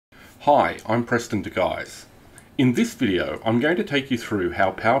Hi, I'm Preston DeGuise. In this video, I'm going to take you through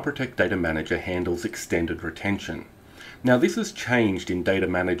how PowerProtect Data Manager handles extended retention. Now this has changed in Data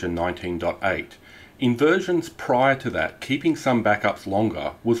Manager 19.8. In versions prior to that, keeping some backups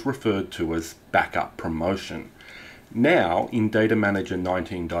longer was referred to as backup promotion. Now, in Data Manager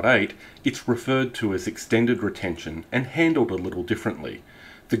 19.8, it's referred to as extended retention and handled a little differently.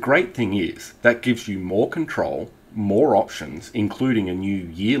 The great thing is that gives you more control, more options, including a new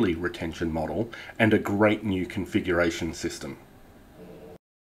yearly retention model and a great new configuration system.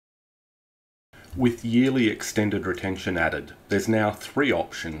 With yearly extended retention added, there's now 3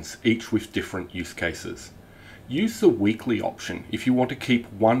 options, each with different use cases. Use the weekly option if you want to keep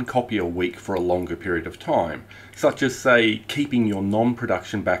 1 copy a week for a longer period of time, such as, say, keeping your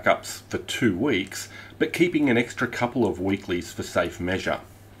non-production backups for 2 weeks, but keeping an extra couple of weeklies for safe measure.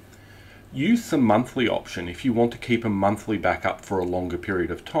 Use the monthly option if you want to keep a monthly backup for a longer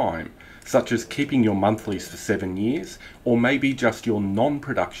period of time, such as keeping your monthlies for 7 years, or maybe just your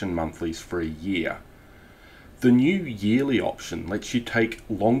non-production monthlies for a year. The new yearly option lets you take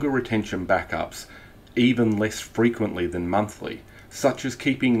longer retention backups even less frequently than monthly, such as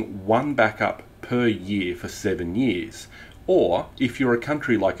keeping 1 backup per year for 7 years, or if you're a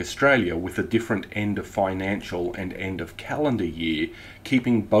country like Australia with a different end of financial and end of calendar year,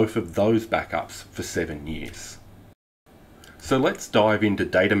 keeping both of those backups for 7 years. So let's dive into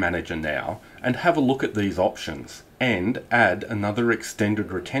Data Manager now and have a look at these options and add another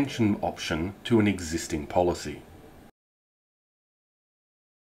extended retention option to an existing policy.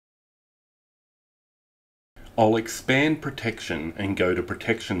 I'll expand protection and go to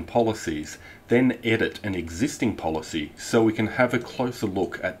protection policies, then edit an existing policy so we can have a closer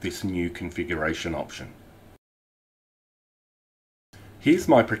look at this new configuration option. Here's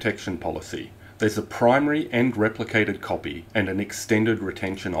my protection policy. There's a primary and replicated copy and an extended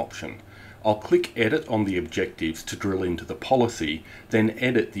retention option. I'll click edit on the objectives to drill into the policy, then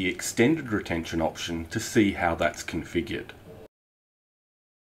edit the extended retention option to see how that's configured.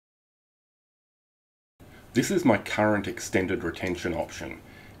 This is my current extended retention option.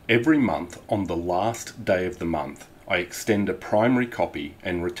 Every month, on the last day of the month, I extend a primary copy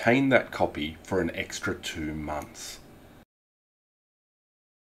and retain that copy for an extra 2 months.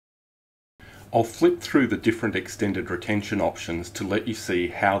 I'll flip through the different extended retention options to let you see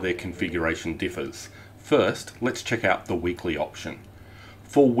how their configuration differs. First, let's check out the weekly option.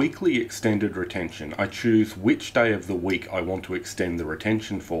 For weekly extended retention, I choose which day of the week I want to extend the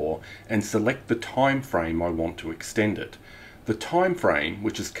retention for and select the time frame I want to extend it. The time frame,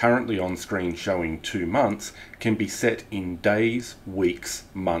 which is currently on screen showing 2 months, can be set in days, weeks,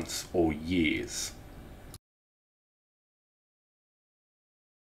 months, or years.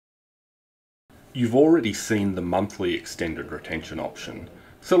 You've already seen the monthly extended retention option,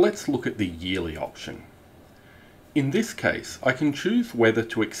 so let's look at the yearly option. In this case, I can choose whether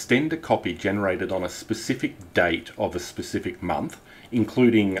to extend a copy generated on a specific date of a specific month,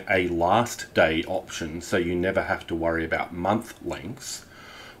 including a last day option so you never have to worry about month lengths,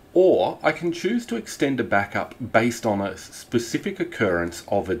 or I can choose to extend a backup based on a specific occurrence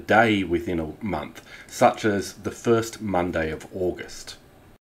of a day within a month, such as the first Monday of August.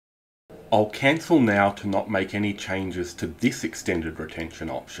 I'll cancel now to not make any changes to this extended retention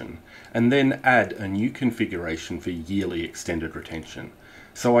option, and then add a new configuration for yearly extended retention.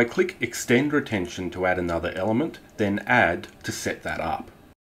 So I click Extend Retention to add another element, then Add to set that up.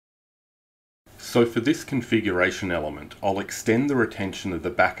 So for this configuration element, I'll extend the retention of the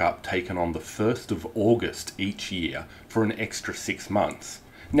backup taken on the 1st of August each year for an extra 6 months.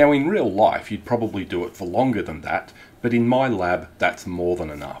 Now in real life, you'd probably do it for longer than that, but in my lab, that's more than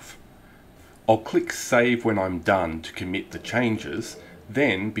enough. I'll click Save when I'm done to commit the changes.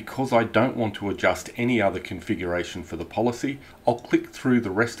 Then, because I don't want to adjust any other configuration for the policy, I'll click through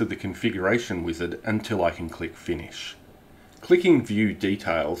the rest of the configuration wizard until I can click Finish. Clicking View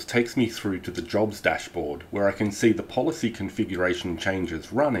Details takes me through to the Jobs dashboard, where I can see the policy configuration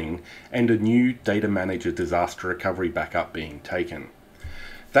changes running and a new Data Manager disaster recovery backup being taken.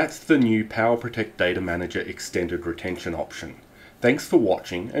 That's the new PowerProtect Data Manager extended retention option. Thanks for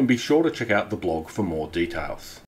watching, and be sure to check out the blog for more details.